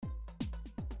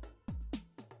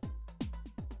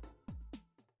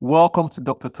Welcome to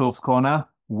Dr. Tove's Corner.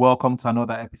 Welcome to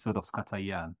another episode of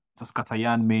Scatteryan. To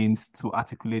scatteryan means to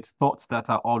articulate thoughts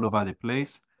that are all over the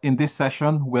place. In this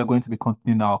session, we're going to be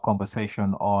continuing our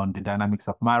conversation on the dynamics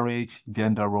of marriage,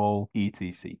 gender role,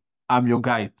 etc. I'm your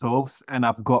guy, Toves, and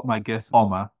I've got my guest,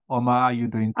 Oma. Oma, how are you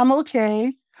doing? I'm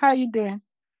okay. How are you doing?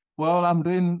 Well, I'm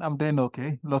doing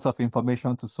okay. Lots of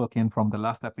information to soak in from the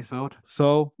last episode.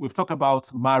 So we've talked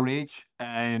about marriage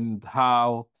and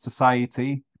how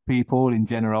society, people in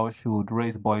general, should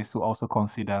raise boys to also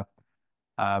consider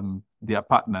their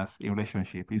partners in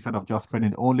relationship instead of just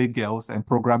training only girls and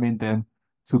programming them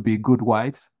to be good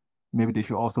wives. Maybe they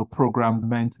should also program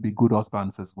men to be good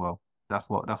husbands as well. That's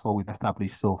what we've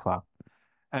established so far.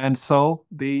 And so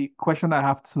the question I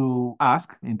have to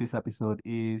ask in this episode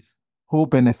is who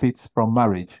benefits from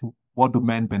marriage? What do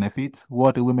men benefit?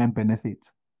 What do women benefit?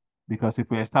 Because if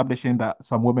we're establishing that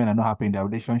some women are not happy in their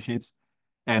relationships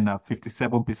and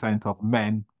 57% of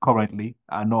men currently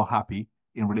are not happy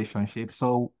in relationships,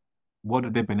 so what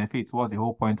do they benefit? What's the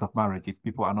whole point of marriage if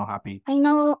people are not happy? I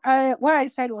know what I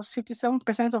said was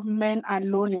 57% of men are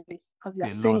lonely because they are They're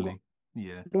single. lonely.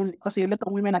 Yeah. Lonely because a lot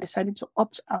of women are deciding to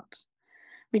opt out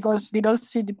because they don't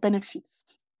see the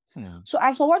benefits. So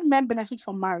as for what men benefit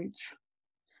from marriage,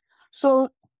 so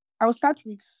I'll start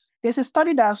with, there's a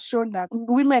study that has shown that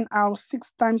women are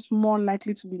 6 times more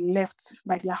likely to be left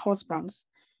by their husbands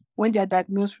when they are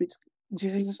diagnosed with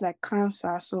diseases like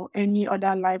cancer, so any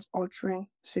other life-altering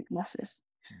sicknesses.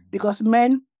 Because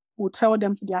men will tell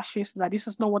them to their face that this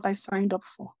is not what I signed up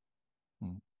for.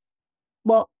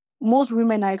 But most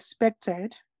women are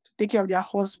expected to take care of their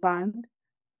husband,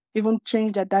 even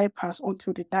change their diapers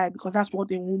until they die, because that's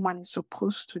what a woman is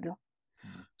supposed to do.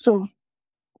 So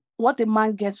what a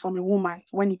man gets from a woman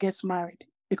when he gets married: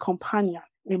 a companion,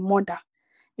 a mother,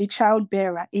 a child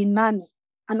bearer, a nanny,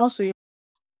 and also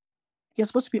you're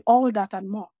supposed to be all that and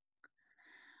more.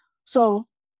 So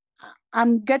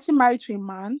I'm getting married to a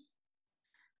man.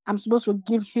 I'm supposed to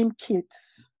give him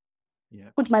kids.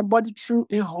 Put my body through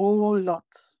a whole lot.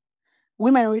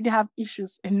 Women already have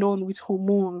issues alone with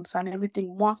hormones and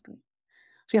everything monthly.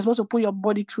 So you're supposed to put your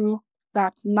body through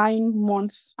that 9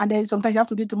 months, and then sometimes you have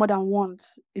to do it more than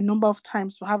once, a number of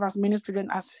times, to have as many children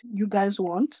as you guys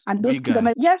want. And those kids are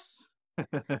not, yes.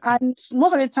 And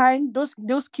most of the time, those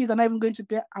kids are not even going to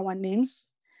bear our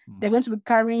names. They're going to be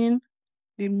carrying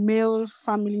the male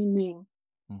family name.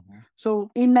 So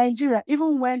in Nigeria,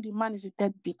 even when the man is a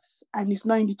deadbeat and he's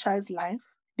not in the child's life,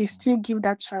 they still give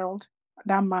that child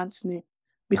that man's name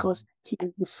because he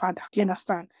is the father. Do you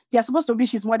understand? You're supposed to be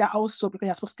his mother also because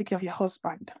you're supposed to take care of your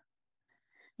husband.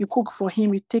 You cook for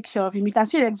him, you take care of him. You can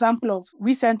see an example of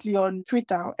recently on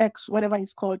Twitter or X, whatever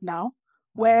it's called now,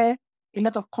 where a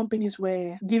lot of companies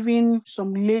were giving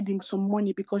some lady some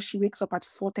money because she wakes up at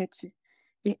 4:30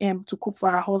 a.m. to cook for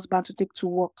her husband to take to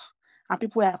work. And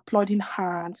people were applauding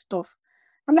her and stuff.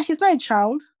 I'm like, he's not a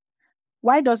child.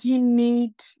 Why does he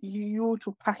need you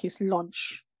to pack his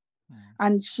lunch?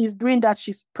 And she's doing that,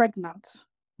 she's pregnant.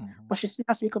 But she still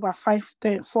has to wake up at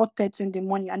 4:30 in the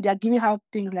morning, and they're giving her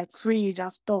things like fridge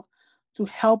and stuff to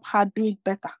help her do it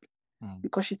better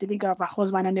because she's taking care of her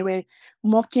husband. And they were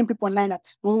mocking people online that,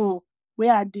 oh,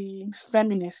 where are the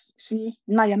feminists? See,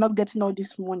 now you're not getting all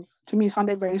this money. To me, it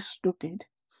sounded very stupid.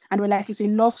 And we're like, it's a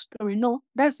love story. No,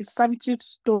 that's a servitude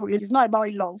story. It's not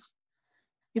about love.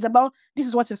 It's about, this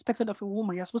is what's expected of a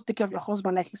woman. You're supposed to take care of your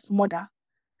husband like his mother.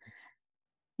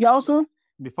 You're also,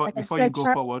 before you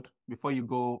go forward, before you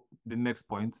go the next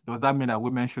point, does that mean that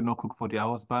women should not cook for their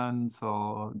husbands,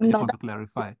 or I just want to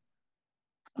clarify?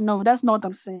 No, that's not what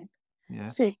I'm saying. Yeah.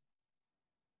 See,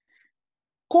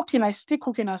 cooking, I still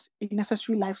cooking as a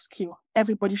necessary life skill.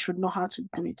 Everybody should know how to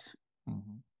do it. Do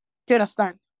you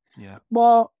understand? Yeah.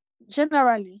 But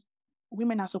generally,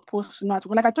 women are supposed to know how to.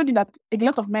 Like I told you that a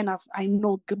lot of men I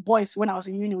know, boys, when I was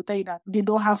in uni, will tell you that they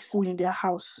don't have food in their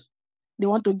house. They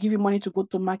want to give you money to go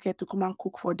to market to come and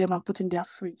cook for them and put in their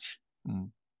fridge.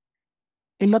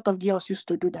 A lot of girls used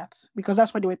to do that because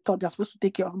that's what they were taught. They're supposed to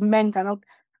take care of. Men cannot,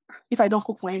 if I don't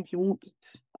cook for him, he won't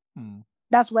eat.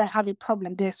 That's where I have a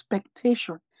problem, the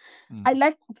expectation. I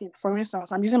like cooking, for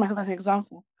instance. I'm using myself as an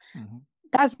example.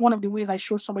 That's one of the ways I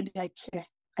show somebody I care.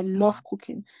 I love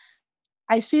cooking.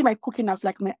 I see my cooking as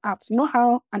like my art. You know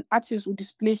how an artist will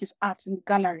display his art in the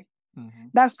gallery?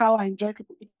 That's how I enjoy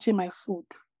people eating my food.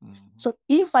 So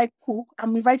if I cook,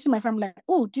 I'm inviting my family like,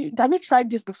 oh, have you tried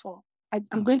this before?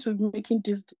 I'm going to be making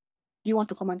this. Do you want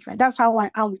to come and try? That's how I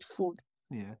am with food.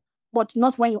 Yeah. But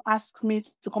not when you ask me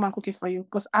to come and cook it for you,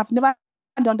 because I've never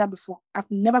done that before. I've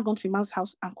never gone to a man's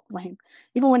house and cooked for him.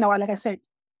 Even when like I said,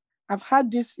 I've had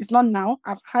this, it's not now,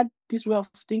 I've had this way of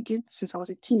thinking since I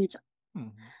was a teenager.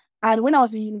 And when I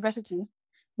was in university,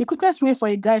 the quickest way for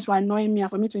a guy to annoy me and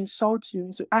for me to insult you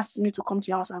is to ask me to come to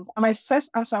your house. And my first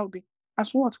answer would be,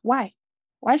 as what? Why?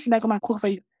 Why should I come and cook for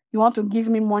you? You want to give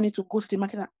me money to go to the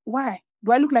market? Why?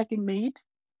 Do I look like a maid?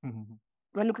 Mm-hmm.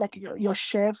 Do I look like your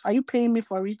chef? Are you paying me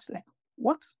for it? Like,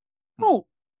 what? No.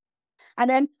 And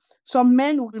then some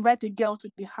men will invite a girl to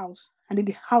the house, and then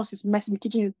the house is messy, the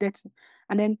kitchen is dirty.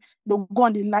 And then they'll go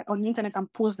on the internet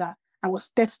and post that I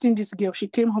was texting this girl. She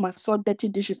came home and saw dirty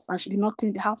dishes and she did not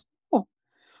clean the house. Oh.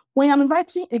 When I'm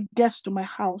inviting a guest to my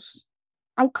house,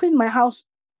 I'll clean my house.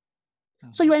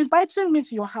 Mm-hmm. So you're inviting me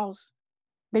to your house.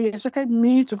 Then you expected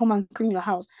me to come and clean your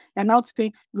house. You're now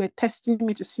saying you were testing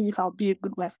me to see if I'll be a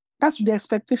good wife. That's the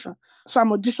expectation. So I'm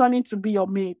auditioning to be your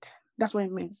maid. That's what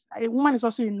it means. A woman is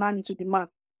also a nanny to the man.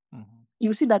 Mm-hmm.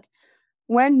 You see that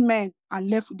when men are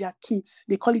left with their kids,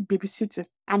 they call it babysitting.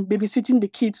 I'm babysitting the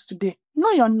kids today. No,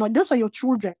 you're not. Those are your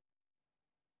children.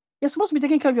 You're supposed to be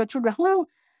taking care of your children. Well,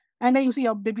 and then you see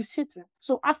you're babysitting.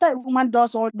 So after a woman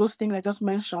does all those things I just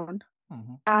mentioned,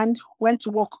 mm-hmm. and went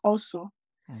to work also,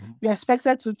 mm-hmm. you're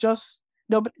expected to just,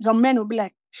 some men will be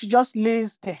like, she just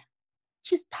lays there.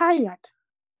 She's tired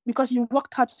because you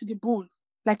worked hard to the bone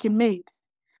like a maid.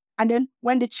 And then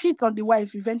when they cheat on the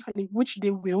wife eventually, which they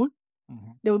will,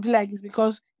 mm-hmm. they will be like, it's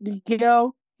because the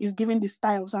girl is giving the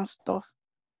styles and stuff.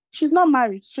 She's not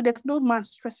married, so there's no man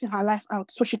stressing her life out,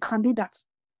 so she can do that.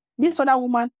 This other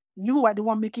woman, you were the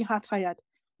one making her tired.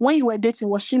 When you were dating,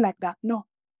 was she like that? No.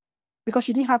 Because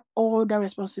she didn't have all the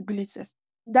responsibilities.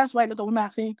 That's why a lot of women are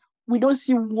saying, we don't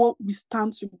see what we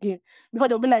stand to gain. Because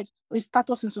they'll be like, it's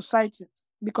status in society.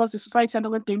 Because the society are not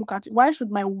going to look at it. Why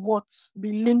should my worth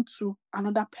be linked to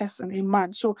another person, a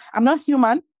man? So I'm not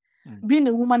human. Being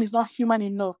a woman is not human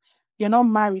enough. You're not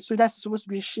married, so that's supposed to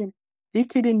be a shame. Are you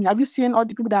kidding me? Have you seen all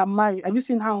the people that are married? Have you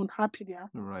seen how unhappy they are?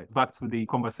 Right. Back to the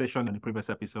conversation in the previous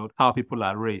episode, how people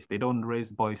are raised. They don't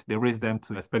raise boys. They raise them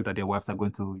to expect that their wives are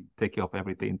going to take care of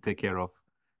everything, take care of.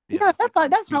 Yeah,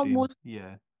 that's how most.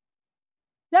 Yeah.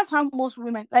 That's how most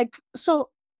women like. So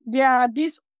there are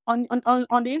these on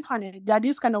the internet. There are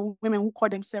these kind of women who call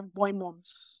themselves boy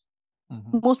moms.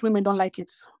 Mm-hmm. Most women don't like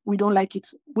it. We don't like it.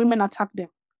 Women attack them.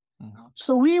 Mm-hmm.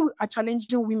 So we are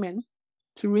challenging women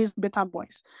to raise better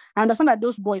boys. I understand that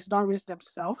those boys don't raise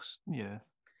themselves.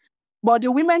 Yes. But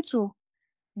the women too,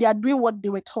 they are doing what they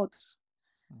were taught.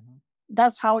 Mm-hmm.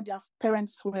 That's how their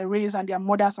parents were raised and their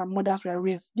mothers and mothers were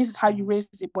raised. This is how you raise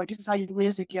a boy. This is how you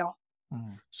raise a girl.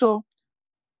 Mm-hmm. So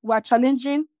we are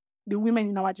challenging the women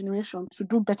in our generation to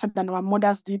do better than our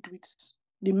mothers did with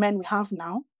the men we have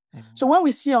now. Mm-hmm. So when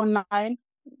we see online,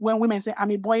 when women say,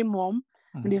 I'm a boy mom,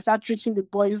 mm-hmm. and they start treating the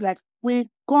boys like, we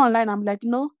go online, I'm like,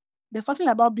 no, there's something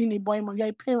about being a boy mom. You're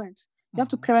a parent. You have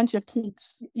to parent your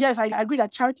kids. Yes, I agree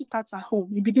that charity starts at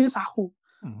home. It begins at home.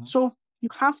 Mm-hmm. So you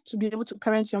have to be able to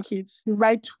parent your kids the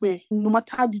right way, no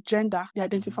matter the gender they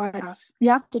identify as. You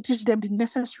have to teach them the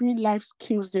necessary life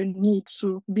skills they need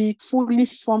to be fully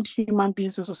formed human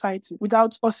beings in society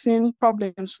without causing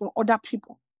problems for other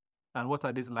people. And what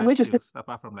are these life skills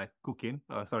apart from like cooking?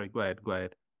 Oh, sorry, go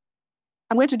ahead.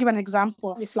 I'm going to give an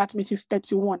example. His flatmate, he's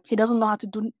 31. He doesn't know how to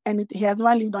do anything. He has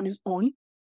never lived on his own.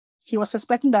 He was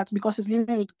suspecting that because he's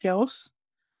living with girls,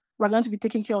 we're going to be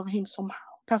taking care of him somehow.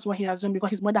 That's what he assumed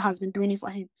because his mother has been doing it for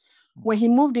him. When he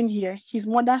moved in here, his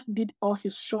mother did all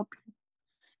his shopping.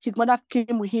 His mother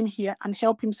came with him here and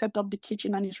helped him set up the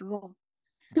kitchen and his room.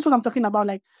 This is what I'm talking about.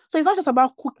 So it's not just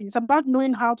about cooking. It's about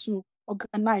knowing how to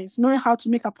organize, knowing how to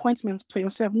make appointments for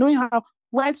yourself, knowing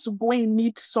where to go when you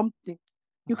need something.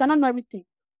 You cannot know everything.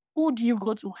 Who do you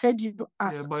go to? Where do you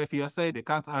ask? Yeah, but if you say they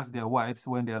can't ask their wives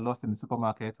when they are lost in the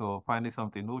supermarket or finding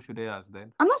something, who should they ask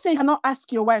then? I'm not saying you cannot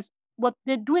ask your wives, but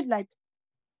they do it like,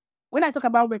 when I talk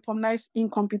about weaponized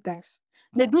incompetence,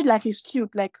 they do it like it's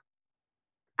cute. Like,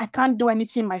 I can't do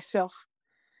anything myself.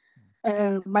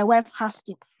 My wife has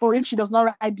to. Or if she does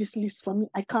not write this list for me,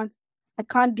 I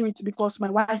can't do it because my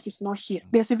wife is not here.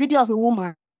 There's a video of a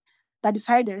woman that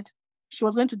decided she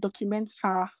was going to document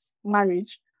her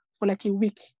marriage for like a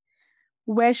week,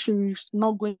 where she's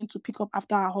not going to pick up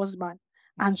after her husband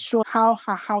and show how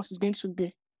her house is going to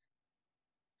be.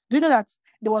 Do you know that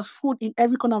there was food in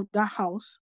every corner of that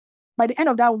house? By the end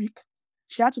of that week,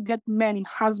 she had to get men in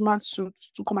hazmat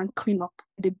suits to come and clean up.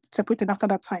 They separated after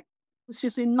that time.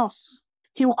 She's a nurse.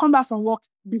 He will come back from work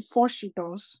before she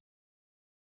does.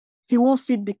 He won't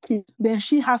feed the kids. Then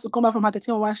she has to come back from her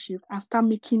 13-hour shift and start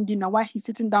making dinner while he's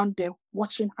sitting down there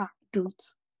watching her do it.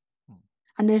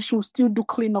 And then she will still do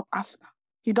cleanup after.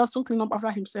 He doesn't clean up after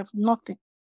himself, nothing.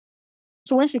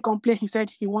 So when she complained, he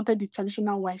said he wanted the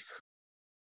traditional wife.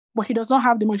 But he does not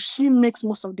have the money. She makes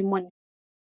most of the money.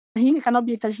 He cannot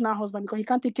be a traditional husband because he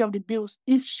can't take care of the bills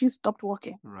if she stopped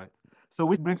working. Right. So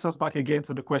which brings us back again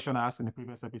to the question I asked in the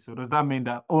previous episode. Does that mean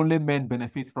that only men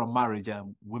benefit from marriage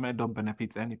and women don't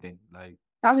benefit anything? Like,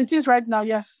 as it is right now,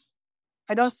 yes.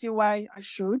 I don't see why I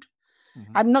should.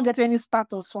 Mhm. I did not get any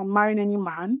status from marrying any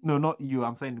man. No, not you.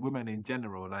 I'm saying women in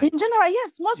general. Like, in general,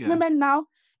 yes. Most Yeah. women now,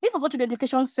 if you go to the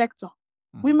education sector,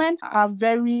 Mhm. women are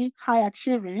very high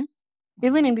achieving.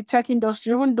 Even in the tech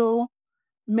industry, even though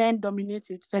men dominate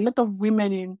it, there are a lot of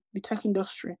women in the tech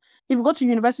industry. If you go to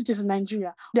universities in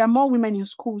Nigeria, there are more women in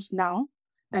schools now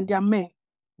than there are men.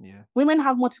 yeah. Women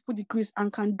have multiple degrees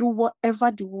and can do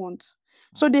whatever they want.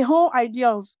 So the whole idea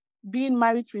of being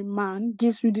married to a man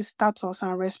gives you this status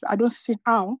and respect. I don't see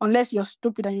how, unless you're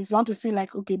stupid and if you want to feel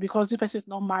like, okay, because this person is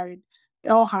not married,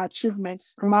 all her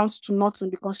achievements amounts to nothing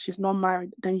because she's not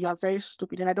married, then you are very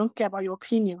stupid and I don't care about your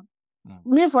opinion.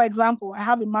 Me, for example, I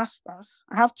have a master's.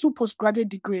 I have 2 postgraduate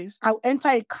degrees. I'll enter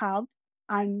a cab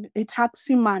and a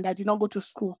taxi man that did not go to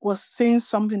school was saying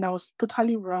something that was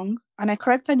totally wrong. And I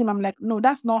corrected him. I'm like, no,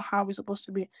 that's not how it's supposed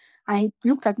to be. And he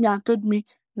looked at me and told me,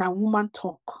 now woman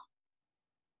talk.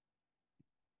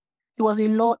 It was a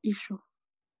law issue.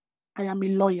 I am a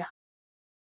lawyer.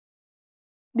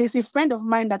 There's a friend of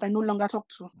mine that I no longer talk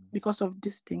to because of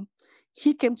this thing.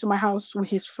 He came to my house with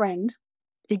his friend,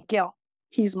 a girl.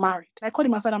 He's married. I called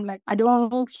him and said, I'm like, I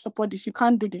don't support this. You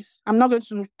can't do this. I'm not going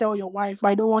to tell your wife, but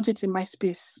I don't want it in my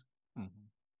space.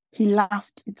 He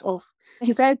laughed it off.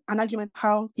 He said an argument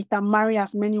how he can marry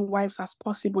as many wives as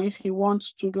possible if he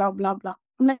wants to, blah, blah, blah.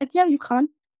 I'm like, yeah, you can.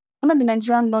 Under the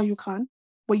Nigerian law, you can.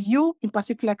 But you in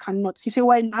particular cannot. He said,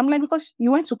 why? I'm like, because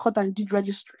you went to court and did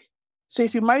registry. So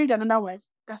if you married another wife,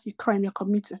 that's a crime you're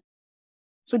committing.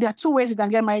 So there are 2 ways you can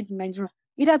get married in Nigeria.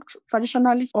 Either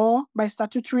traditionally or by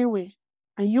statutory way.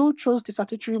 And you chose the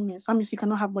statutory means. That means you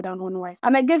cannot have more than 1 wife.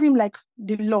 And I gave him like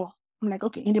the law. I'm like,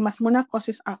 okay, in the Matrimonial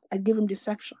Causes Act, I gave him the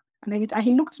section. And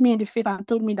he looked me in the face and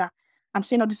told me that I'm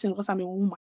saying all this thing because I'm a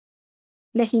woman.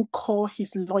 Let him call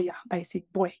his lawyer that is a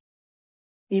boy,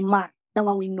 a man. That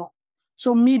one we know.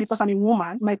 So me, because I'm a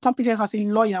woman, my competence as a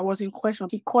lawyer was in question.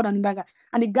 He called another guy.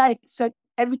 And the guy said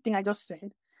everything I just said.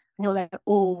 And he was like,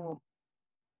 oh.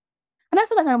 And I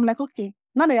feel like I'm like, okay,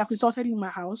 now that you have insulted in my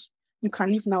house, you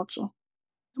can leave now too.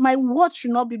 My words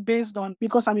should not be based on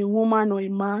because I'm a woman or a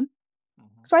man.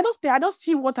 So I don't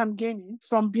see what I'm gaining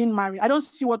from being married. I don't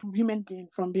see what women gain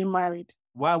from being married.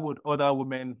 Why would other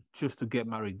women choose to get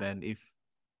married then if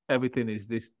everything is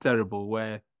this terrible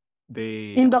where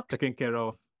they are taken care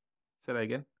of? Say that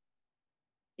again.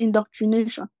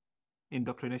 Indoctrination.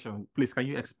 Indoctrination. Please, can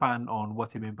you expand on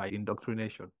what you mean by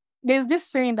indoctrination? There's this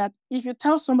saying that if you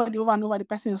tell somebody over and over the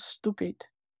person is stupid,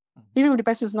 even if the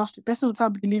person is not stupid, the person will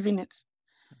start believing it.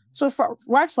 So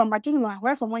right from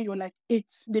when you're like 8,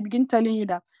 they begin telling you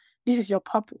that this is your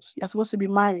purpose. You're supposed to be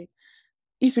married.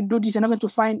 If you do this, you're not going to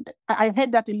find. I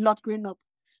heard that a lot growing up.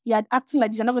 You're acting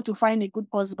like this, you're not going to find a good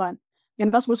husband. You're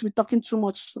not supposed to be talking too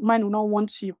much. Man will not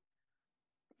want you.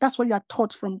 That's what you are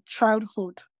taught from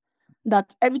childhood.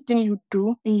 That everything you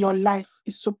do in your life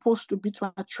is supposed to be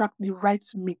to attract the right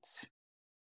mate.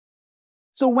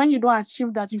 So when you don't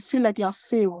achieve that, you feel like you have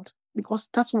failed because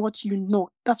that's what you know.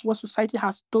 That's what society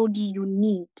has told you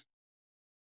need.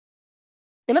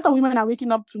 A lot of women are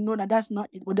waking up to know that that's not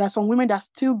it, but there are some women that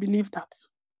still believe that.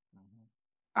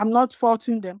 I'm not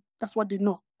faulting them. That's what they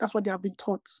know. That's what they have been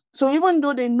taught. So even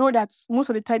though they know that most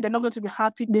of the time they're not going to be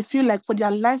happy, they feel like for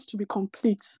their lives to be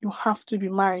complete, you have to be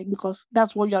married because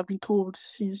that's what you have been told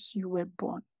since you were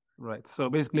born. Right. So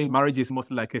basically, marriage is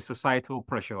mostly like a societal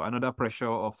pressure, another pressure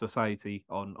of society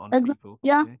on people.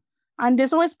 Yeah. Okay. And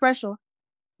there's always pressure.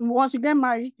 Once you get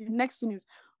married, the next thing is,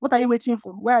 what are you waiting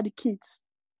for? Where are the kids?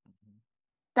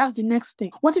 That's the next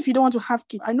thing. What if you don't want to have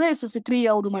kids? I know a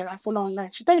 53-year-old woman I follow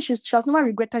online. She tells she has never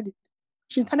regretted it.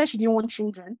 She said she didn't want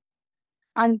children.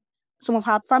 And some of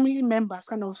her family members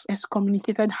kind of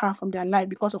excommunicated her from their life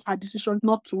because of her decision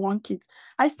not to want kids.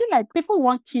 I feel like people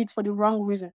want kids for the wrong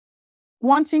reason.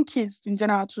 Wanting kids in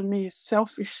general to me is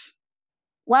selfish.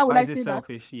 Why would I say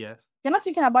selfish? That? Yes. You're not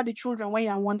thinking about the children when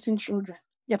you're wanting children.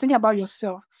 You're thinking about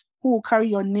yourself. Who will carry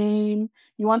your name?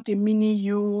 You want a mini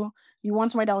you. You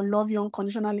want somebody that will love you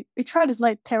unconditionally. A child is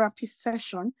not a therapy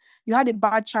session. You had a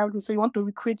bad childhood, so you want to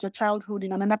recreate your childhood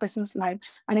in another person's life.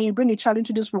 And then you bring a child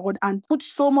into this world and put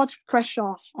so much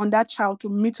pressure on that child to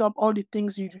meet up all the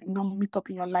things you did not meet up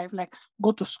in your life, like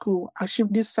go to school,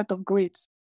 achieve this set of grades,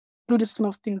 do this kind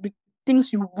of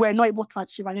things you were not able to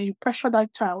achieve. And then you pressure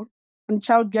that child, and the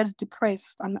child gets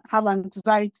depressed and have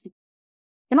anxiety.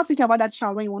 You're not thinking about that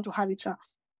child when you want to have a child.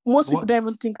 Most people don't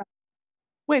even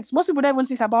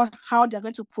think about how they're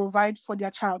going to provide for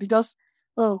their child. They just,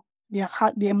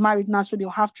 they're married now, so they'll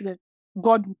have children.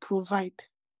 God will provide.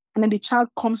 And then the child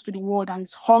comes to the world and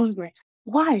is hungry.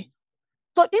 Why?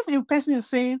 So if a person is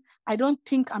saying, I don't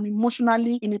think I'm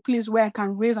emotionally in a place where I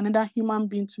can raise another human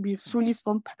being to be a fully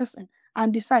formed person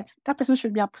and decide, that person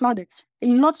should be applauded. A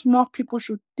lot more people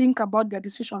should think about their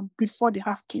decision before they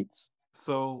have kids.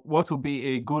 So what would be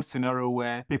a good scenario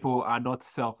where people are not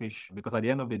selfish? Because at the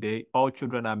end of the day, all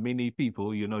children are many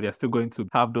people, they're still going to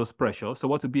have those pressures. So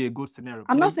what would be a good scenario?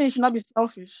 I'm not saying you should not be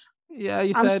selfish. Yeah,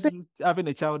 you I'm said saying, having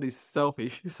a child is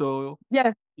selfish. So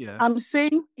yeah, yeah. I'm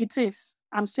saying it is.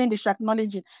 I'm saying they should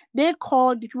acknowledge it. They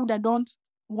call the people that don't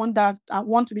want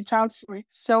to be child free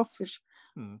selfish.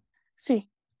 See,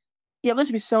 you're going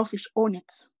to be selfish, own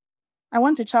it. I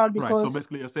want a child because... Right, so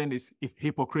basically you're saying it's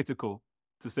hypocritical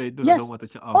to say those yes, don't want a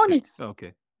child. Okay. Own it.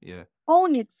 Okay, yeah.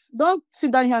 Own it. Don't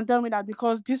sit down here and tell me that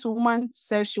because this woman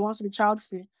says she wants to be child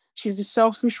free, she's the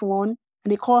selfish one,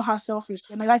 and they call her selfish.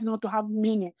 And that is not to have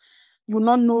meaning. You will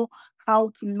not know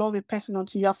how to love a person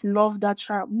until you have loved that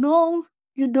child. No,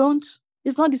 you don't.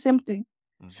 It's not the same thing.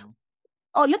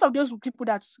 A lot of those people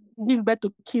that give birth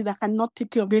to kids that cannot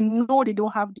take care of, they know they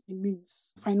don't have the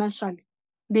means financially.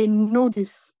 They know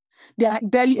this. They are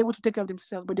barely able to take care of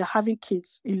themselves, but they're having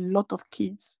kids, a lot of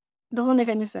kids. It doesn't make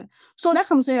any sense. So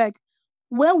that's what I'm saying, like,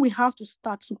 where we have to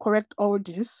start to correct all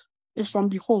this is from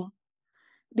the home.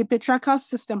 The patriarchal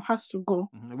system has to go.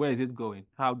 Where is it going?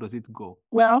 How does it go?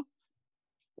 Well,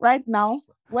 right now,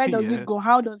 where does it go?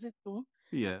 How does it go?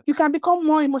 Yeah. You can become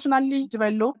more emotionally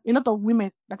developed. A lot of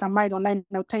women that are married online,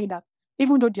 they'll tell you that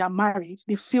even though they are married,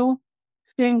 they feel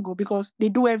single because they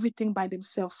do everything by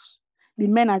themselves. The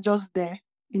men are just there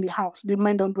in the house. The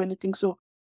men don't do anything. So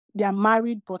they are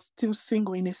married but still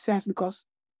single in a sense because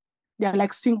they are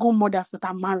like single mothers that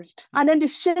are married. And then the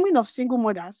shaming of single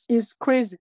mothers is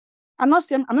crazy. I'm not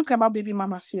talking about baby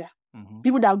mamas here.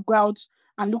 People that go out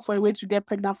and look for a way to get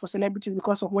pregnant for celebrities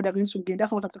because of what they're going to gain.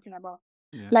 That's not what I'm talking about.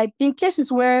 Yeah. Like in cases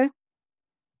where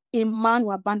a man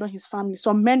will abandon his family,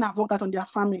 some men have walked out on their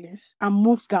families and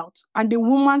moved out, and the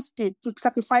woman stayed to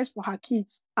sacrifice for her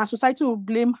kids, and society will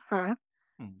blame her.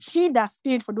 She that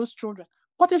stayed for those children.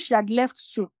 What if she had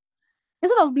left too?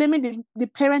 Instead of blaming the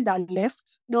parent that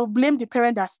left, they'll blame the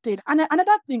parent that stayed. And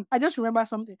another thing, I just remember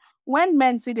something. When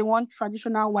men say they want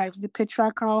traditional wives, the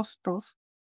patriarchal stuff,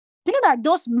 you know that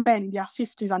those men in their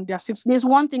 50s and their 60s, there's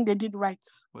one thing they did right.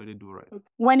 What they do right?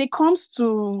 When it comes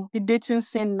to the dating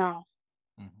scene now,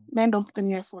 men don't put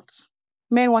any effort.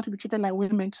 Men want to be treated like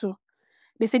women too.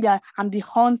 They say that I'm the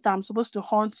hunter, I'm supposed to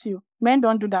hunt you. Men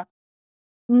don't do that.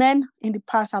 Men in the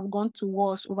past have gone to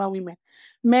wars over women.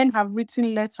 Men have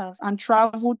written letters and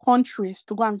traveled countries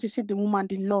to go and visit the woman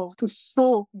they love, to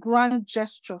show grand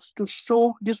gestures, to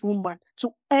show this woman, to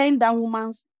earn that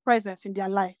woman's presence in their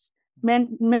lives.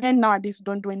 Men nowadays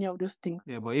don't do any of those things.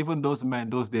 Yeah, but even those men,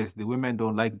 those days, the women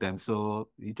don't like them. So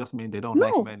it just means they don't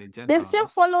like men in general. They still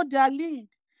follow their lead.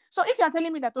 So if you're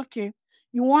telling me that, okay,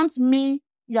 you want me,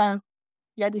 you're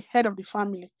the head of the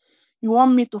family, you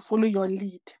want me to follow your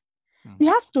lead, you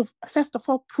have to, first of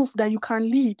all, prove that you can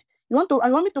lead. I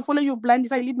want me to follow you blindly,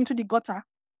 so you lead me to the gutter?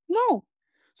 No.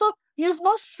 So you've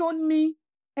not shown me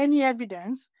any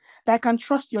evidence that I can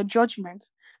trust your judgment,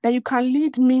 that you can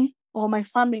lead me or my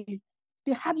family.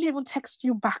 They hardly even text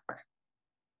you back.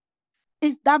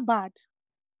 It's that bad.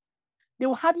 They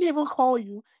will hardly even call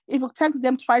you. If you text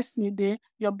them twice in a day,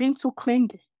 you're being too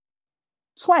clingy.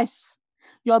 Twice,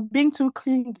 you're being too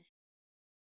clingy.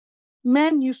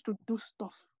 Men used to do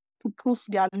stuff to prove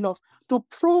their love, to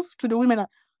prove to the women that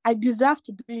I deserve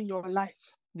to be in your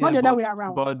life. Not the other way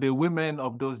around. But the women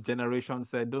of those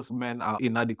generations said those men are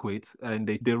inadequate and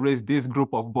they raised this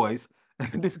group of boys.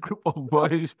 And this group of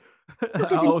boys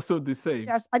are also the same.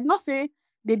 Yes, I did not say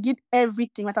they did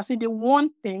everything. Like I said, the one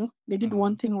thing, they did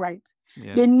one thing right.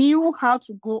 Yeah. They knew how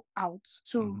to go out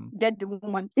to get the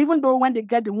woman. Even though when they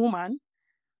get the woman,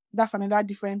 that's another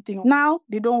different thing. Now,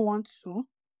 they don't want to.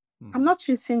 I'm not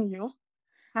chasing you.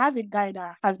 I have a guy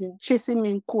that has been chasing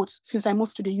me in quotes since I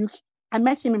moved to the UK. I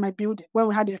met him in my building when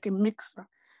we had like a mixer.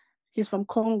 He's from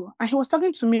Congo. And he was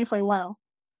talking to me for a while.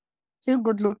 He's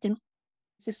good looking.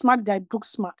 He's a smart guy, book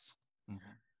smart.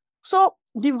 So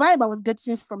the vibe I was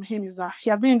getting from him is that he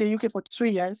has been in the UK for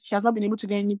 3 years. He has not been able to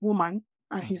get any woman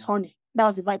and he's horny. That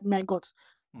was the vibe I got.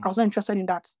 I was not interested in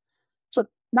that. So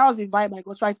that was the vibe I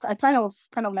got. So I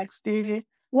kind of like stay.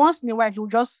 Once in a while, he'll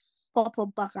just pop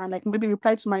up back and like maybe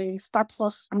reply to my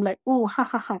status. I'm like, oh, ha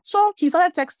ha ha. So he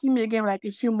started texting me again like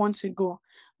a few months ago.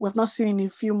 We've not seen in a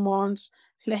few months.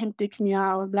 Let him take me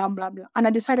out, blah, blah, blah. And I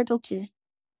decided, okay,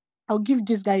 I'll give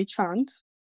this guy a chance.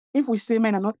 If we say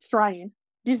men are not trying,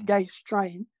 this guy is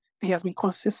trying. He has been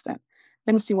consistent.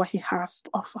 Let me see what he has to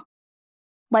offer.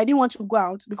 but I didn't want to go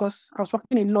out because I was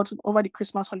working a lot over the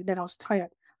Christmas holiday and I was tired.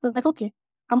 I was like, okay,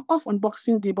 I'm off on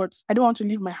Boxing Day, but I don't want to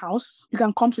leave my house. You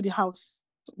can come to the house,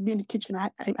 be in the kitchen.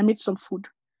 I made some food.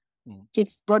 He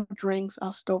brought drinks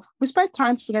and stuff. We spent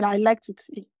time together. I liked it.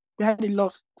 We had a lot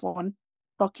of fun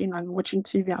talking and watching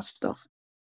TV and stuff.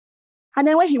 And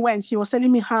then when he went, he was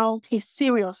telling me how he's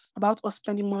serious about us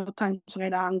spending more time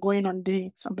together and going on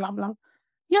dates and blah, blah.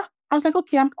 Yeah, I was like,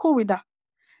 okay, I'm cool with that.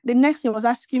 The next he was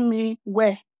asking me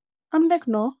where. I'm like,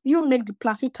 no, you make the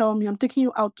plans. You tell me I'm taking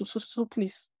you out to so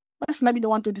place. Why should I be the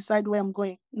one to decide where I'm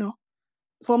going? No.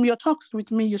 From your talks with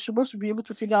me, you're supposed to be able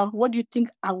to figure out what do you think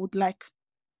I would like.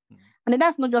 And then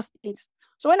that's not just it.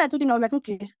 So when I told him, I was like,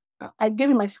 okay, I gave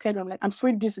him my schedule. I'm like, I'm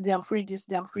free this day, I'm free this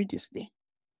day, I'm free this day.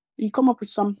 You come up with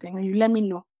something and you let me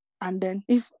know. And then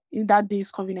if that day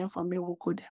is convenient for me, we'll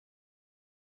go there.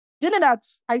 You know that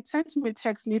I sent him a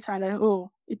text later and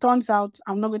oh, it turns out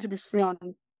I'm not going to be free on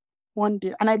one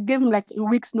day. And I gave him like a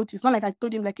week's notice. Not like I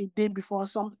told him like a day before or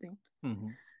something.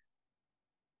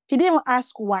 He didn't even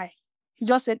ask why. He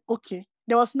just said, okay.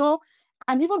 There was no,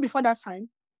 and even before that time,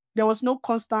 there was no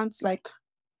constant like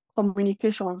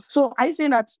communications. So I say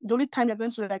that the only time you're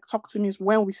going to like talk to me is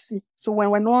when we see. So when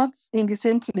we're not in the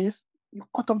same place, you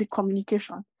cut off the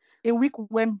communication. A week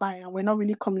went by and we're not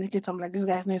really communicating. I'm like, this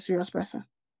guy is not a serious person.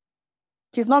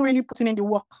 He's not really putting in the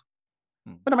work.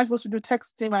 What am I supposed to do?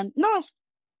 Text him and no.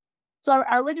 So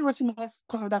I already wrote him because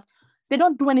of that. They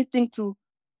don't do anything to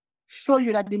show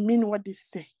you that they mean what they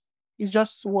say. It's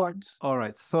just words. All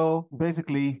right. So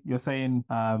basically, you're saying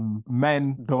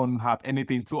men don't have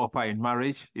anything to offer in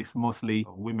marriage. It's mostly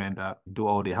women that do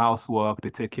all the housework, they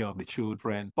take care of the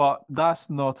children. But that's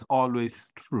not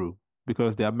always true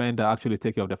because there are men that actually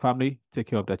take care of their family, take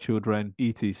care of their children,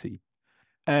 etc.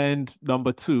 And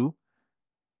number two,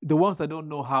 the ones that don't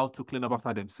know how to clean up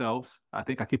after themselves, I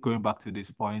think I keep going back to this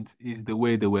point, is the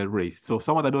way they were raised. So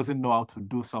someone that doesn't know how to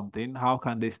do something, how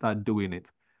can they start doing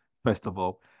it, first of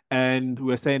all? And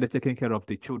we're saying they're taking care of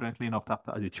the children, cleaning up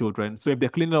after the children. So if they're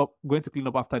going to clean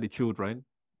up after the children,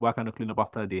 why can't they clean up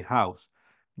after the house?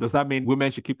 Does that mean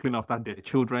women should keep cleaning up after their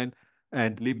children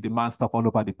and leave the man stuff all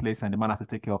over the place and the man has to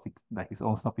take care of it, like his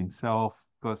own stuff himself?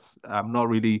 Because I'm not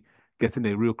really getting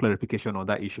a real clarification on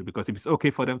that issue, because if it's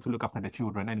okay for them to look after the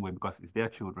children anyway, because it's their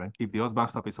children, if the husband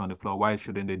stuff is on the floor, why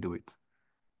shouldn't they do it?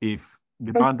 If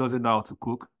the man doesn't know how to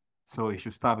cook, so he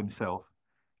should starve himself.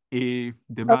 If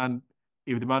the man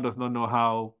does not know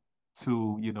how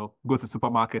to, go to the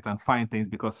supermarket and find things,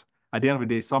 because at the end of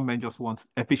the day, some men just want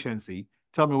efficiency.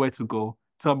 Tell me where to go,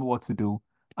 tell me what to do,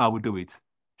 I will do it.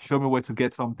 Show me where to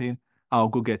get something, I'll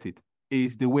go get it.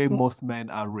 Is the way most men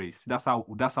are raised. That's how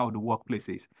the workplace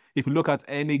is. If you look at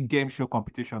any game show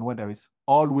competition where there is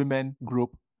all women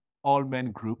group, all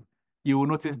men group, you will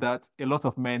notice that a lot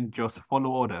of men just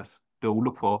follow orders. They will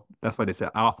look for, that's why they say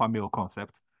alpha male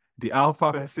concept. The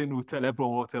alpha person will tell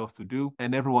everyone what else to do,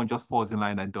 and everyone just falls in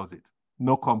line and does it.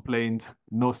 No complaints,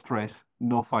 no stress,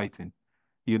 no fighting.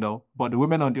 But the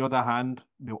women, on the other hand,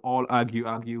 they all argue,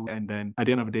 and then at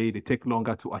the end of the day, they take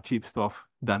longer to achieve stuff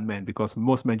than men because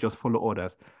most men just follow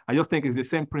orders. I just think it's the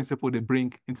same principle they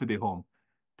bring into the home.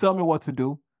 Tell me what to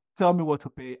do, tell me what to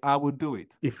pay, I will do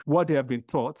it. If what they have been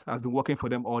taught has been working for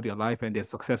them all their life and they're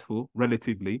successful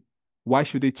relatively, why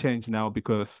should they change now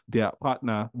because their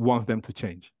partner wants them to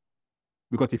change?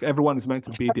 Because if everyone is meant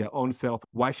to be their own self,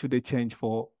 why should they change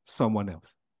for someone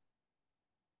else?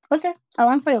 Okay, I'll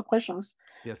answer your questions.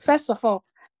 Yes. First of all,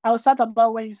 I'll start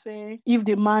about when you say if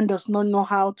the man does not know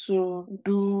how to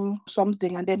do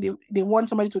something and then they want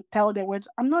somebody to tell them words.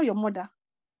 I'm not your mother.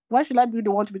 Why should I be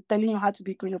the one to be telling you how to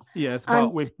be clean up? Yes,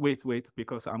 but wait,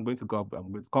 because I'm going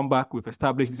to come back. We've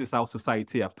established this is how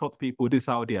society. I've taught people this is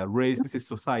how they are raised. This is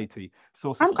society.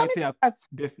 So society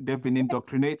they've been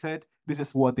indoctrinated. This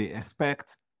is what they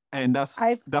expect, and that's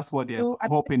what they're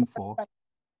hoping for.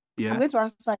 Yeah. I'm going to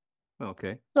answer.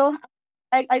 Okay. So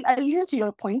I listen to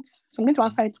your points. So I'm going to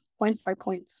answer it point by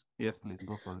point. Yes, please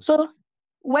go for it. So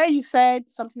where you said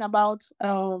something about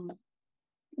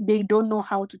they don't know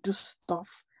how to do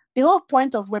stuff. The whole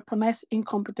point of weaponized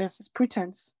incompetence is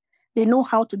pretense. They know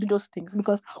how to do those things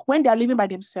because when they are living by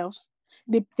themselves,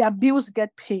 their bills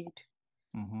get paid.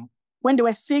 Mm-hmm. When they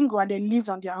were single and they lived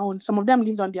on their own, some of them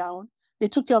lived on their own, they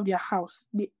took care of their house,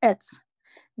 they ate,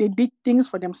 they did things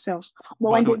for themselves.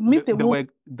 But when they meet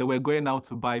they were going out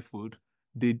to buy food,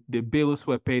 the bills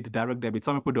were paid direct debit.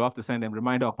 Some people do have to send them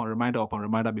reminder upon reminder upon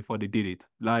reminder before they did it.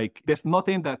 Like there's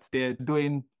nothing that they're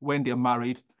doing when they're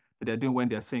married that they're doing when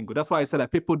they're single. That's why I said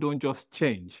that people don't just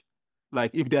change.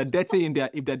 Like if they're dirty in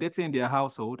their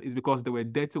household, it's because they were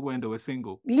dirty when they were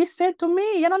single. Listen to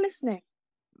me. You're not listening.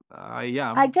 I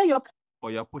am. I get your.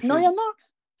 Or you're pushing. No, you're not.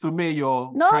 To me,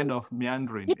 you're No, kind of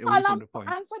meandering you away allow from me the to point.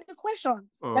 answer the question.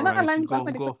 All You're not right, allowing me to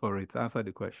answer the go question. for it. Answer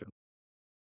the question.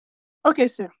 Okay,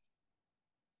 sir.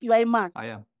 You are a man. I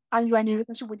am. And you are in a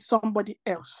relationship with somebody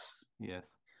else.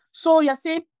 Yes. So you're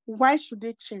saying, why should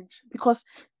they change? Because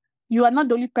you are not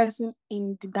the only person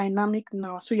in the dynamic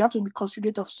now. So you have to be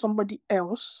considerate of somebody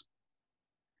else.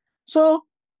 So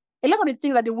a lot of the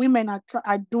things that the women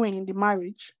are doing in the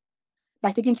marriage,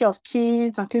 like taking care of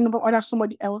kids and cleaning up other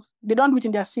somebody else, they don't do it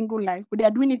in their single life, but they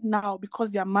are doing it now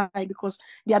because they are married, because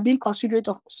they are being considerate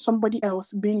of somebody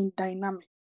else being in dynamic.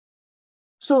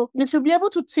 So you should be able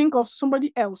to think of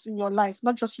somebody else in your life,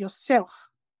 not just yourself.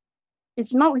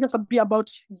 It's not just to be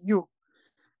about you.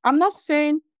 I'm not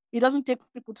saying it doesn't take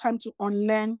people time to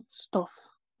unlearn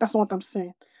stuff. That's not what I'm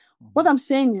saying. What I'm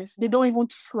saying is they don't even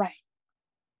try.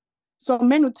 So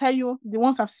men will tell you, the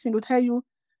ones I've seen will tell you,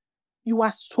 you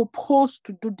are supposed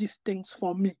to do these things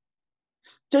for me.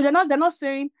 So they're not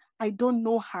saying, I don't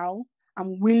know how.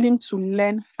 I'm willing to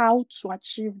learn how to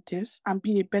achieve this and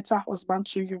be a better husband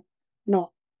to you.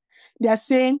 No. They are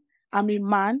saying, I'm a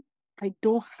man. I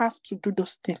don't have to do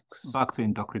those things. Back to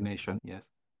indoctrination,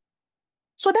 yes.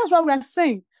 So that's what we are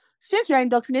saying. Since you are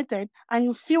indoctrinated and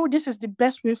you feel this is the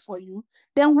best way for you,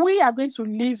 then we are going to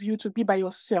leave you to be by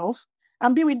yourself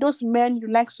and be with those men you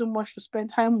like so much to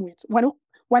spend time with.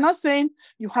 We're not saying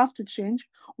you have to change.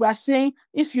 We are saying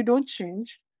if you don't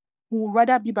change, we would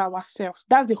rather be by ourselves.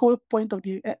 That's the whole point of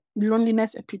the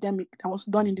loneliness epidemic that was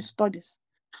done in the studies.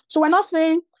 So we're not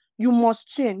saying you must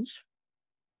change,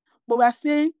 but we're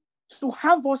saying to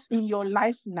have us in your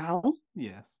life now,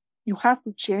 yes, you have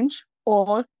to change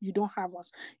or you don't have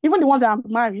us. Even the ones that are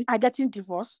married are getting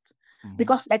divorced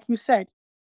because, like you said,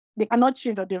 they cannot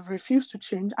change or they've refused to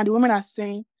change. And the women are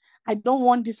saying, I don't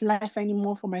want this life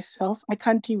anymore for myself. I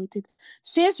can't deal with it.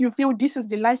 Since you feel this is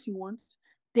the life you want,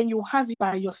 then you have it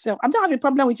by yourself. I'm not having a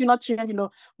problem with you not changing,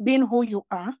 being who you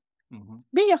are.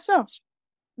 Be yourself,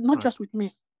 not just with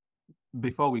me.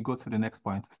 Before we go to the next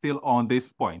point, still on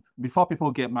this point, before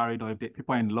people get married or if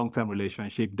people are in a long-term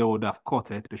relationship, they would have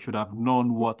caught it. They should have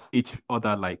known what each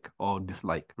other like or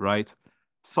dislike, right?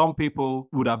 Some people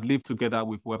would have lived together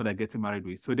with whoever they're getting married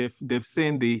with. So they've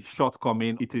seen the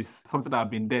shortcoming. It is something that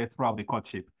have been there throughout the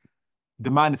courtship.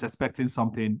 The man is expecting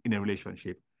something in a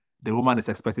relationship. The woman is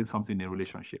expecting something in a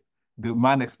relationship. The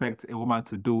man expects a woman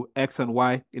to do X and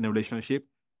Y in a relationship.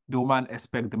 The woman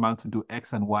expects the man to do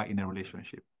X and Y in a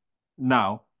relationship.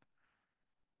 Now,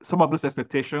 some of those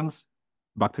expectations,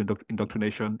 back to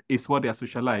indoctrination, is what they are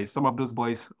socialized. Some of those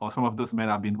boys or some of those men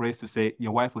have been raised to say,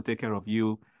 your wife will take care of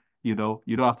you. You don't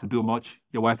have to do much.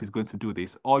 Your wife is going to do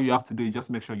this. All you have to do is just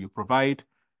make sure you provide,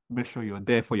 make sure you're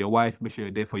there for your wife, make sure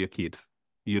you're there for your kids,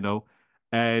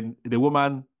 And the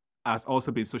woman has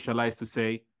also been socialized to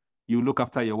say, you look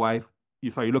after your wife,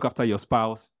 you look after your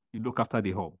spouse, you look after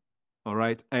the home. All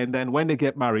right. And then when they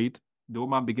get married, the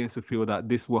woman begins to feel that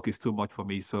this work is too much for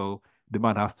me, so the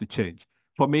man has to change.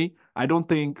 For me, I don't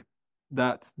think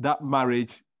that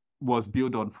marriage was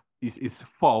built on is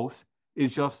false.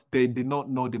 It's just they did not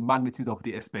know the magnitude of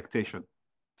the expectation.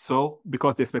 So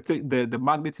because the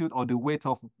magnitude or the weight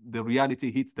of the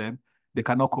reality hits them, they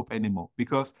cannot cope anymore.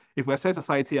 Because if we say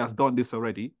society has done this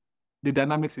already, the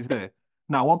dynamics is there.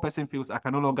 Now, one person feels I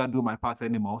can no longer do my part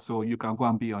anymore, so you can go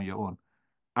and be on your own.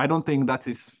 I don't think that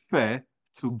is fair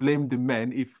to blame the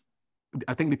men.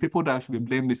 I think the people that should be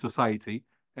blamed is society,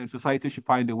 and society should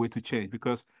find a way to change,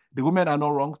 because the women are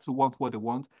not wrong to want what they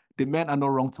want. The men are not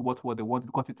wrong to want what they want,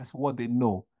 because it is what they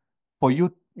know. For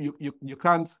you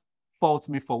can't fault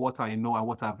me for what I know and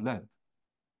what I've learned.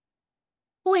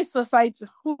 Who is society?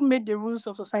 Who made the rules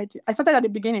of society? I started at the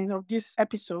beginning of these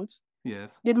episodes.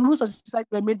 Yes. The rules of society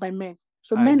were made by men.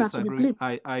 So men are to be blamed.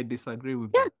 I disagree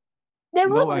with that. The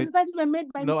rules of society were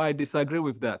made by men. No, I disagree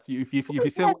with that. If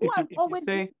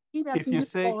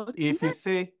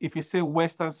you say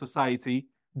Western society,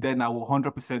 then I will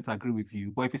 100% agree with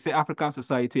you. But if you say African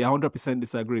society, I 100%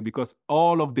 disagree, because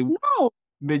all of the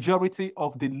majority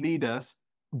of the leaders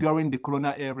during the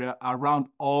colonial era around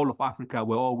all of Africa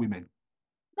were all women.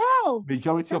 No.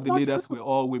 Majority of the leaders were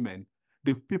all women.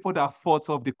 The people that fought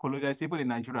off the colonialists, even in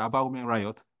Nigeria, about women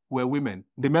riot, were women.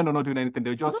 The men are not doing anything.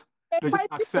 They're just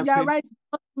accepting their rights.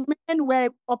 Men were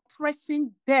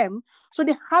oppressing them, so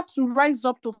they had to rise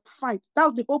up to fight. That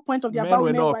was the whole point of the men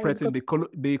were not oppressing. The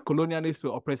colonialists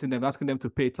were oppressing them, asking them to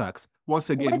pay tax. Once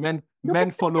again,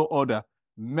 men follow order.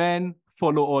 Men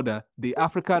follow order. The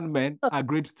African men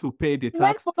agreed to pay the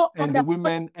tax, and the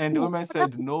women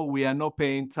said, no, we are not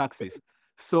paying taxes.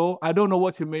 So I don't know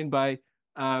what you mean by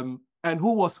and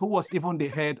who was even the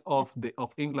head of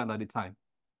England at the time?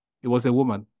 It was a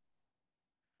woman.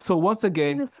 So once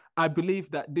again, I believe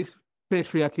that this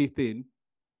patriarchy thing,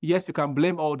 yes, you can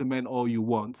blame all the men all you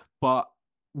want, but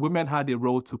women had a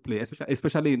role to play,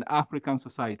 especially in African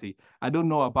society. I don't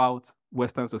know about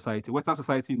Western society. Western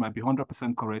society might be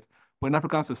 100% correct, but in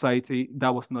African society,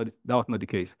 that was not the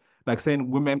case. Like saying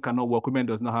women cannot work, women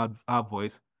does not have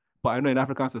voice. But I know in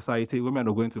African society, women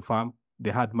are going to farm,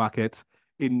 they had markets.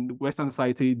 In Western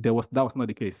society, that was not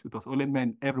the case. It was only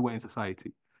men everywhere in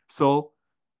society. So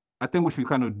I think we should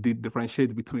kind of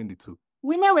differentiate between the two.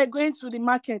 Women were going to the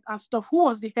market and stuff. Who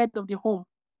was the head of the home?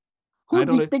 I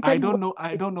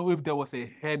don't know if there was a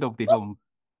head of the home.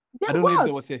 I don't know if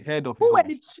there was a head of the home. Who were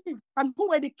the chiefs and who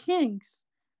were the kings?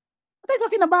 What are you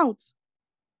talking about?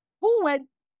 Who were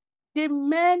the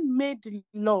men made the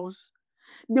laws?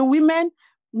 The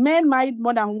men married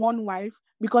more than one wife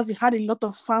because they had a lot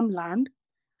of farmland.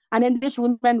 And then these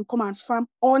women would come and farm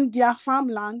on their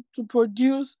farmland to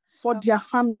produce for their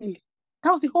family.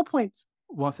 That was the whole point.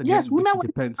 Once again, yes, women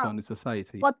depends on the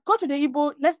society. But go to the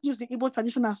Igbo, let's use the Igbo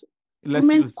tradition as let's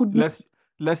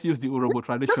use the Urhobo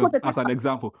tradition as an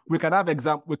example. We can have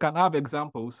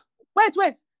examples. Wait.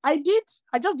 I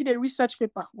just did a research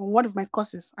paper on one of my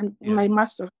courses and my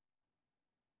master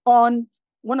on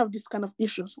one of these kind of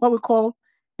issues, what we call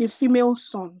the female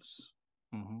sons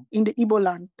in the Igbo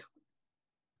land.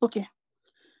 Okay.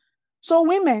 So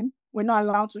women were not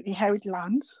allowed to inherit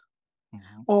lands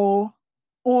or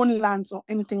own lands or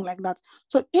anything like that.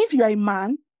 So if you are a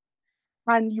man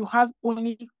and you have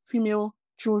only female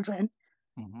children,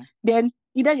 then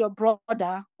either your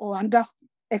brother or another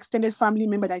extended family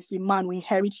member that is a man will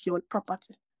inherit your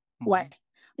property. Why?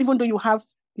 Even though you have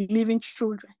living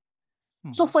children.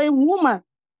 So for a woman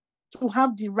to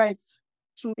have the right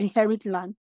to inherit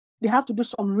land, they have to do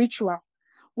some ritual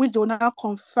which will now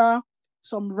confer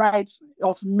some rights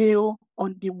of male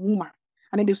on the woman.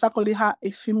 And then they start calling her a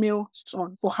female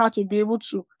son for her to be able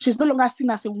to, she's no longer seen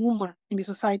as a woman in the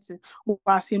society, but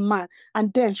as a man.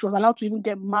 And then she was allowed to even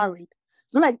get married.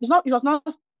 It was not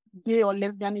gay or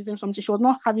lesbianism, something. She was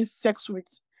not having sex with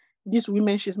these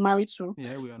women she's married to.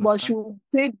 Yeah, we understand. But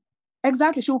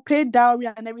she will pay dowry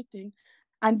and everything.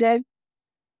 And then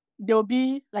there'll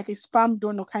be like a sperm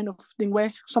donor kind of thing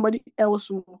where somebody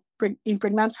else will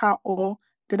impregnate her or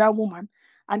the other woman.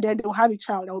 And then they'll have a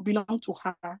child that will belong to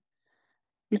her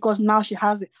because now she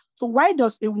has it. So why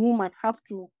does a woman have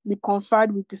to be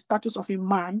conferred with the status of a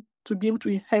man to be able to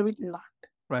inherit land?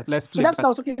 Right, let's flip that. So that's what I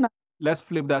was talking about. Let's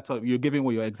flip that. You're giving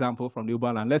your example from the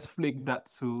Igbo land. Let's flip that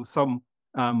to some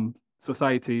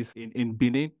societies in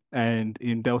Benin and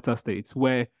in Delta states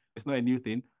where it's not a new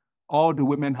thing. All the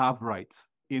women have rights.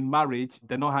 In marriage,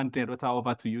 they're not handing their daughter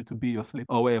over to you to be your slave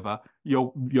or whatever.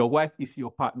 Your wife is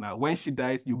your partner. When she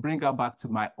dies, you bring her back to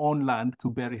my own land to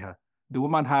bury her. The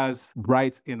woman has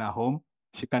rights in her home.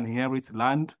 She can inherit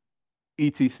land,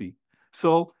 etc.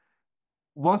 So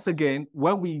once again,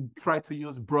 when we try to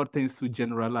use broad things to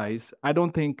generalize, I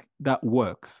don't think that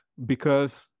works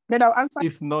because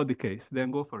it's not the case.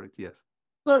 Then go for it, yes.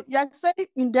 So you're saying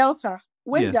in Delta,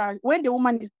 when the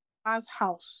woman is in a man's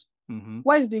house,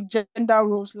 what is the gender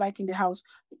roles like in the house?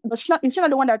 But she's not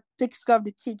the one that takes care of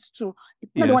the kids too.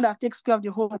 It's not the one that takes care of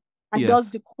the home and does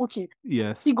the cooking.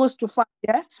 Yes. He goes to farm,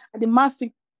 and the master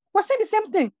was saying the same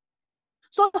thing.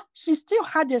 So she still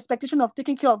had the expectation of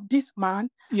taking care of this man.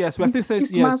 Yes, we still say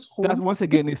yes. That's once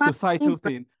again a societal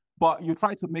thing. But you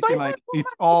try to make it like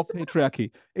it's all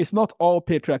patriarchy. It's not all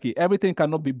patriarchy. Everything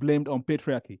cannot be blamed on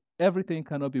patriarchy. Everything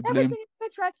cannot be blamed.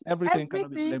 Everything cannot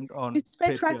be blamed on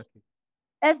patriarchy.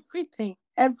 Everything,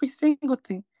 every single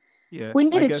thing. Yeah, we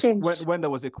need a change. When there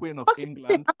was a queen of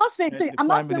England, I'm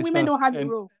not saying women don't have a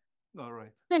role. All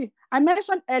right. I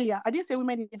mentioned earlier, I didn't say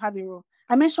women didn't have a role.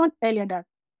 I mentioned earlier that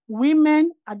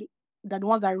women are the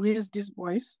ones that raise these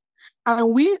boys,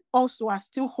 and we also are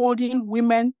still holding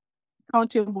women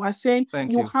accountable. Are saying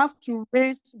you have to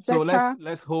raise better. So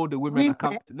let's hold the women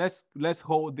accountable. Let's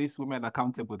hold these women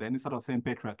accountable. Then instead of saying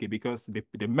patriarchy, because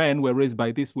the men were raised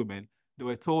by these women. They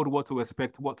were told what to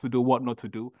expect, what to do, what not to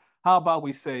do. How about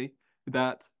we say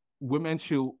that women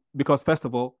should, because first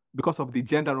of all, because of the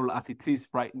gender role as it is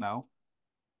right now,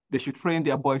 they should train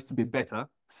their boys to be better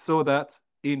so that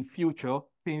in future,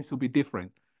 things will be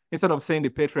different. Instead of saying the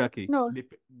patriarchy,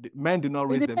 the men do not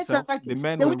raise themselves. The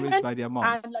men were raised by their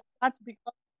moms.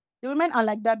 The women are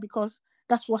like that because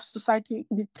that's what society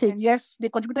dictates. Yes, they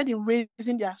contributed in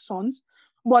raising their sons,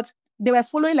 but they were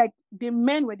following like the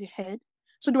men were the head.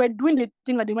 So they were doing the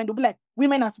thing that they went to be like,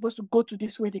 women are supposed to go to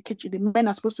this way, the kitchen. The men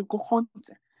are supposed to go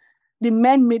hunting. The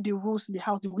men made the rules in the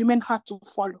house. The women had to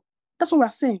follow. That's what we're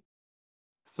saying.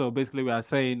 So basically, we are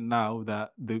saying now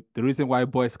that the reason why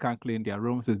boys can't clean their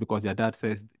rooms is because their dad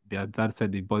said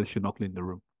the boys should not clean the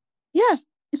room. Yes,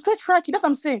 it's patriarchy. That's what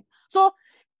I'm saying. So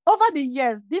over the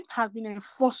years, this has been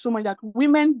enforced so much that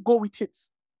women go with it.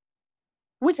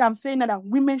 Which I'm saying that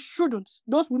women shouldn't.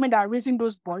 Those women that are raising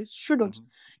those boys shouldn't.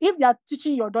 Mm-hmm. If they are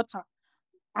teaching your daughter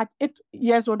at 8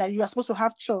 years old that you are supposed to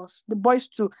have chores, the boys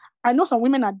too. I know some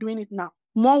women are doing it now.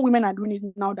 More women are doing it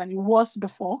now than it was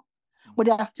before. But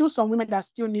there are still some women that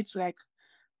still need to, like,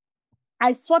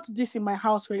 I fought this in my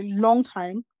house for a long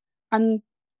time, and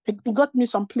it got me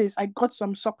some place. I got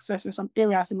some success in some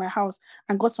areas in my house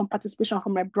and got some participation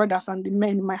from my brothers and the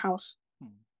men in my house.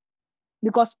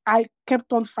 Because I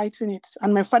kept on fighting it.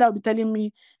 And my father would be telling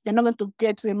me, you're not going to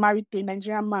get married to a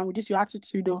Nigerian man with this your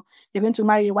attitude, though. You're going to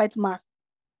marry a white man.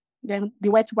 Then the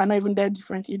white people are not even that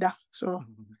different either. So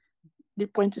the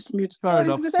point is mute. Fair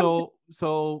enough.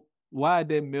 So why are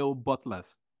they male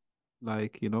butlers?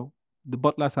 Like, the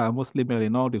butlers are mostly male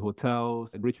in all the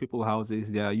hotels and rich people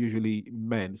houses. They are usually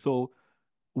men. So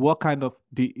what kind of,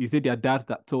 is it their dads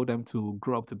that told them to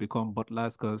grow up to become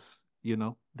butlers? Because,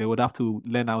 they would have to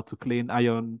learn how to clean,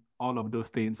 iron, all of those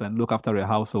things and look after a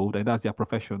household, and that's their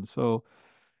profession. So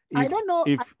I don't know.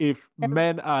 If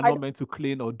men are not meant to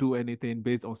clean or do anything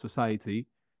based on society,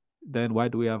 then why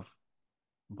do we have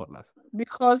butlers?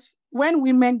 Because when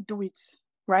women do it,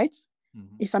 right,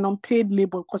 it's an unpaid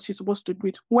labor because she's supposed to do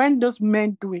it. When those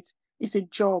men do it, it's a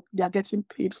job. They are getting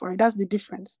paid for it. That's the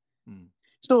difference.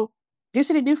 So this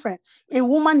is the difference. A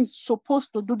woman is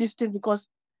supposed to do this thing because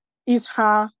it's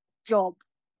her job,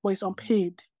 but it's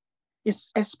unpaid.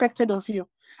 It's expected of you,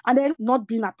 and then not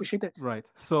being appreciated. Right.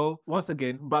 So once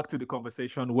again, back to the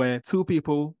conversation where two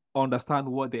people understand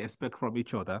what they expect from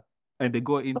each other, and they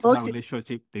go into that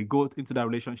relationship. They go into that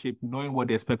relationship knowing what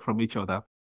they expect from each other,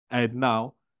 and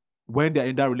now, when they're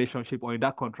in that relationship or in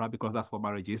that contract, because that's what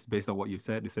marriage is, based on what you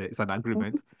said, it's an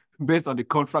agreement based on the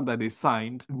contract that they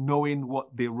signed, knowing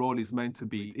what their role is meant to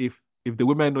be. If the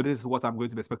women know this is what I'm going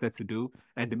to be expected to do,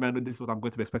 and the men know this is what I'm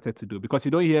going to be expected to do, because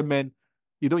you don't hear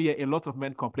a lot of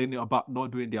men complaining about not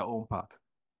doing their own part.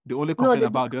 They only complain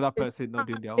about the other person not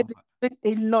doing their own part.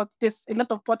 There's a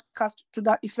lot of podcasts to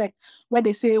that effect where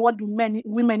they say, what do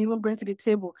women even bring to the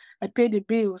table? I pay the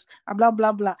bills, blah,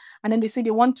 blah, blah. And then they say they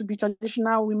want to be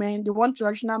traditional women, they want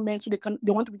traditional men, so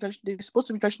they're supposed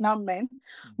to be traditional men,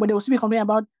 but they will still be complaining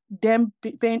about them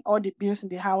paying all the bills in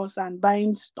the house and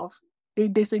buying stuff.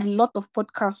 There's a lot of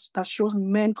podcasts that shows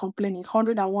men complaining,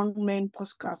 101 men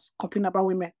podcasts complaining about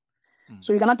women.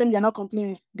 So you cannot tell me they're not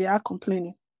complaining. They are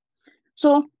complaining.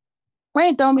 So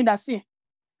when you tell me that, see,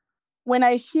 when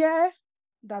I hear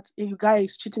that a guy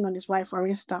is cheating on his wife, for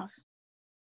instance,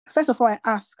 first of all, I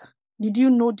ask, did you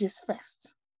know this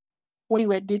first when you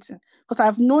were dating? Because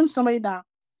I've known somebody that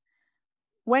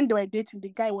when they were dating, the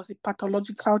guy was a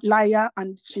pathological liar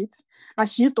and cheat, and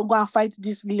she used to go and fight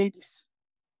these ladies.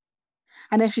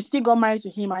 And then she still got married to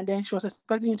him, and then she was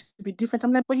expecting it to be different.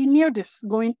 I'm like, but you knew this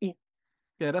going in.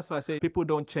 Yeah, that's why I say people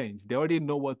don't change. They already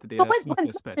know what they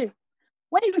expect.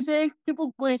 When you say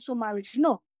people go into marriage,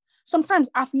 sometimes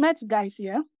I've met guys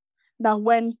here that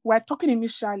when we're talking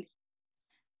initially,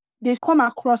 they come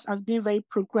across as being very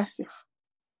progressive.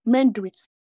 Men do it.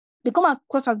 They come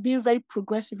across as being very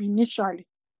progressive initially.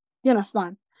 You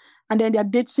understand? And then they're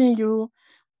dating you.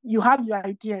 You have your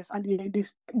ideas, and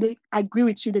they agree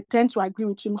with you. They tend to agree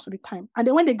with you most of the time. And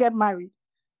then when they get married,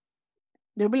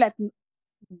 they'll be like,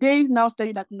 they now tell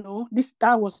you that no,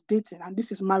 that was dating and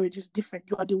this is marriage, is different.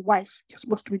 You are the wife. You're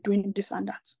supposed to be doing this and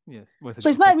that. Yes. So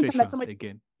it's not every time that somebody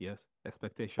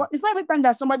expectation. But it's not every time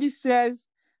that somebody says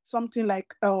something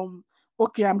like,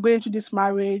 okay, I'm going into this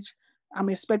marriage. I'm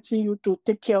expecting you to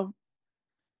take care of.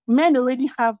 Men already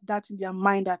have that in their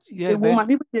mind that a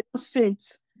woman, even they don't say it.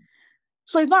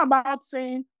 So it's not about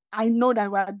saying, I know that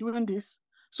we are doing this.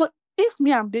 So if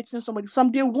I'm dating somebody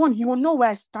from day one, you will know where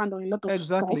I stand on a lot of stuff.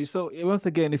 Exactly. So once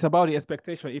again, it's about the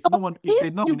expectation. If they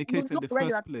not communicate in the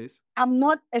first place, I'm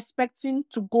not expecting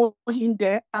to go in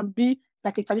there and be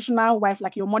like a traditional wife,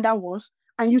 like your mother was,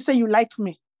 and you say you like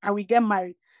me and we get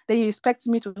married. Then you expect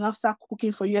me to now start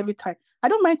cooking for you every time. I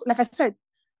don't mind. Like I said,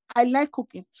 I like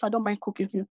cooking, so I don't mind cooking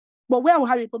for you. But where I will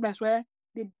have a problem is where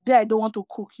the day I don't want to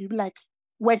cook, you be like,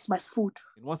 where's my food?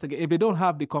 Once again, if they don't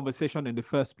have the conversation in the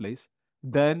first place,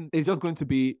 then it's just going to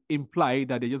be implied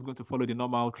that they're just going to follow the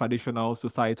normal traditional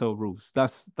societal rules.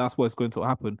 That's what's going to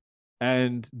happen.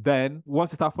 And then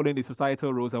once you start following the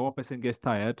societal rules and one person gets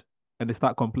tired and they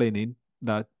start complaining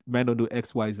that men don't do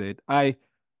X, Y, Z, I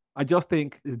just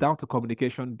think it's down to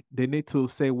communication. They need to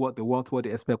say what they want, what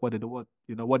they expect, what they don't want,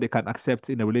 what they can accept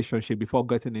in a relationship before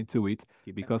getting into it.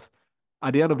 Because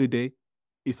at the end of the day,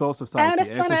 It's all I society,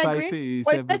 and understand, I agree. society is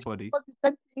But it's everybody. not the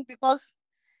same thing because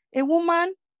a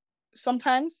woman,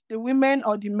 sometimes the women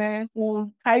or the men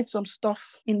will hide some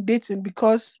stuff in dating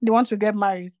because they want to get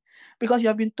married. Because you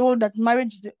have been told that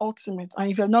marriage is the ultimate.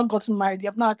 And if you have not gotten married, you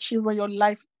have not achieved what your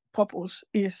life purpose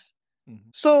is. Mm-hmm.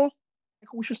 So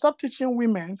we should stop teaching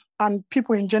women and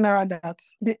people in general that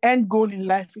the end goal in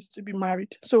life is to be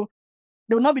married. So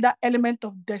there will not be that element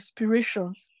of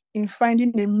desperation in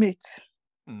finding a mate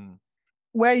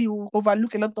where you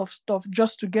overlook a lot of stuff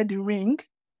just to get the ring.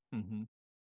 Mm-hmm.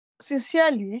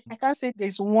 Sincerely, I can't say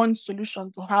there's one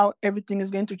solution to how everything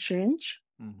is going to change,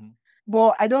 Mm-hmm.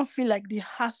 but I don't feel like the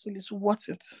hassle is worth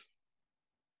it.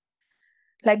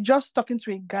 Like just talking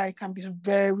to a guy can be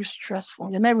very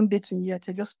stressful. You're not even dating yet,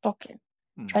 you're just talking,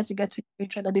 trying to get to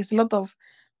each other. There's a lot of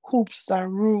hoops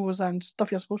and rules and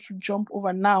stuff you're supposed to jump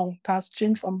over now that has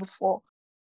changed from before.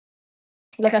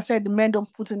 Like I said, the men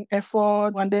don't put in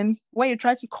effort. And then when you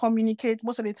try to communicate,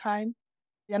 most of the time,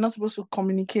 you're not supposed to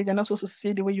communicate. You're not supposed to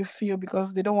say the way you feel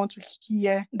because they don't want to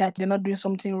hear that they're not doing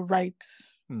something right.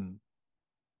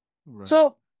 Right.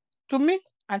 So, to me,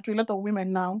 and to a lot of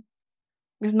women now,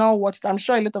 it's not worth it. I'm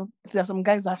sure there are some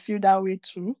guys that feel that way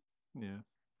too. Yeah.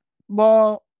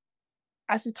 But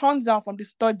as it turns out from the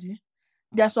study,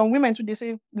 there are some women too, they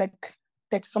say like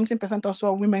 30-something% or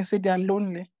so of women say they are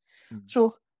lonely.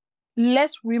 So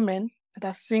less women that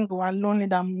are single are lonely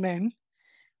than men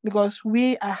because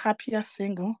we are happier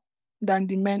single than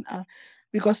the men are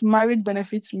because marriage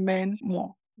benefits men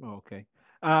more. Okay.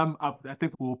 I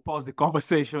think we'll pause the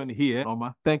conversation here.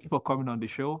 Norma, thank you for coming on the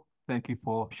show. Thank you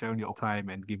for sharing your time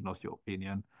and giving us your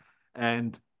opinion.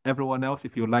 And everyone else,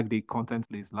 if you like the content,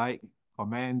 please like,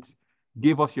 comment,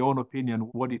 give us your own opinion.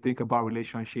 What do you think about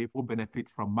relationship? Who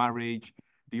benefits from marriage?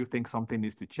 Do you think something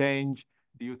needs to change?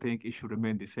 Do you think it should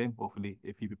remain the same? Hopefully,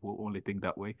 a few people only think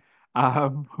that way.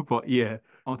 But yeah,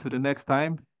 until the next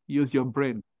time, use your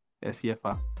brain,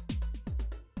 SCFR.